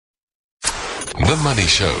The Money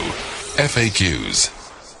Show. FAQs.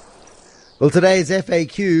 Well, today's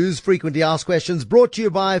FAQs, frequently asked questions, brought to you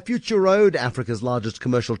by Future Road, Africa's largest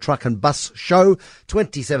commercial truck and bus show,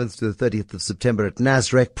 27th to the 30th of September at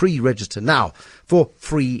Nasrec. Pre-register now for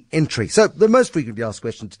free entry. So the most frequently asked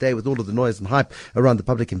question today, with all of the noise and hype around the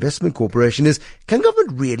Public Investment Corporation, is, can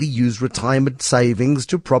government really use retirement savings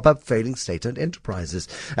to prop up failing state-owned enterprises?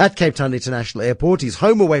 At Cape Town International Airport, he's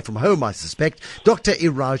home away from home, I suspect, Dr.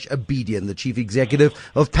 Iraj Abedian, the Chief Executive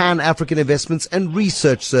of Pan-African Investments and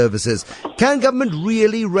Research Services. Can government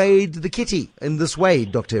really raid the kitty in this way,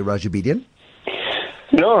 Dr. Iraj Abedian?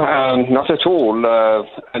 No, not at all.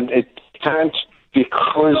 And it can't,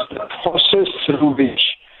 because the process through which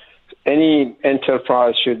any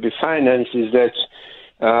enterprise should be financed is that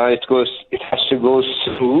it has to go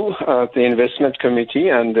through the investment committee,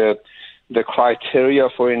 and the criteria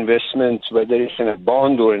for investment, whether it's in a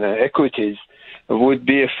bond or in equities, would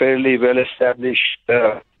be a fairly well-established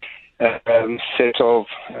set of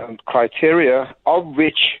criteria, of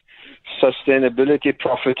which sustainability,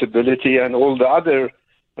 profitability, and all the other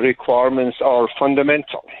requirements are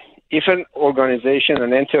fundamental. If an organization,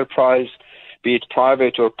 an enterprise, be it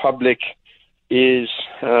private or public, is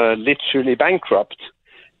literally bankrupt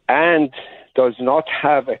and does not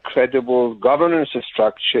have a credible governance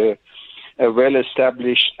structure, a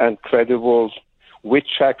well-established and credible with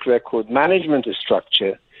track record management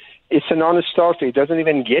structure, it's a non-starter. It doesn't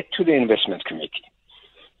even get to the investment committee.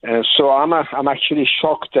 So I'm actually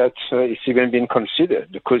shocked that it's even been considered,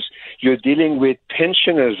 because you're dealing with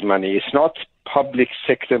pensioners' money. It's not public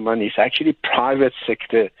sector money. It's actually private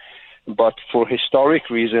sector, but for historic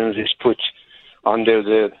reasons, it's put under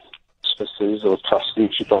the auspices or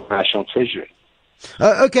trusteeship of National Treasury.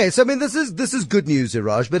 Okay, so I mean, this is good news,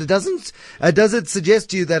 Iraj, but does it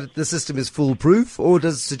suggest to you that the system is foolproof, or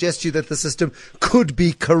does it suggest to you that the system could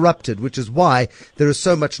be corrupted, which is why there is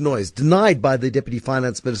so much noise, denied by the Deputy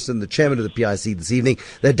Finance Minister and the Chairman of the PIC this evening,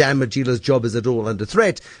 that Dan Majila's job is at all under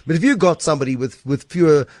threat. But if you've got somebody with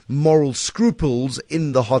fewer moral scruples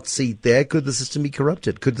in the hot seat there, could the system be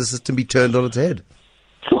corrupted? Could the system be turned on its head?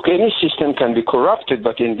 Look, any system can be corrupted,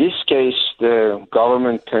 but in this case, the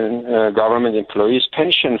government employees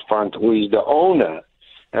pension fund, who is the owner,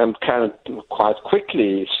 can quite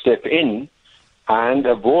quickly step in and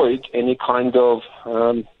avoid any kind of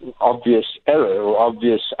obvious error or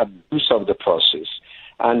obvious abuse of the process.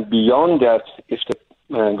 And beyond that, if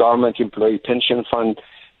the government employee pension fund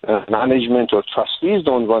management or trustees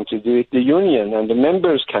don't want to do it, the union and the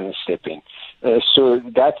members can step in. So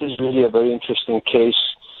that is really a very interesting case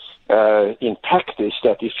in practice,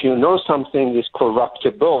 that if you know something is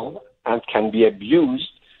corruptible and can be abused,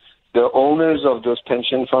 the owners of those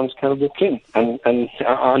pension funds can look in. And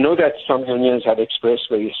I know that some unions have expressed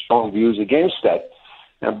very strong views against that,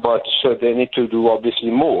 but so they need to do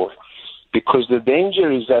obviously more, because the danger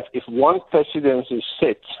is that if one precedent is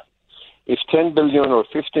set, if 10 billion or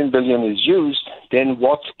 15 billion is used, then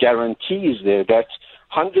what guarantee is there that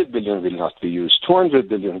 100 billion will not be used, 200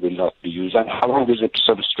 billion will not be used, and how long is it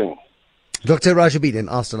sort of string? Dr. Iraj Abedian,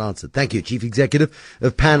 asked and answered. Thank you, Chief Executive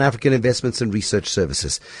of Pan-African Investments and Research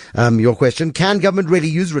Services. Your question, can government really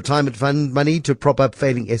use retirement fund money to prop up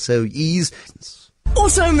failing SOEs?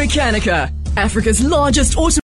 Auto Mechanica, Africa's largest auto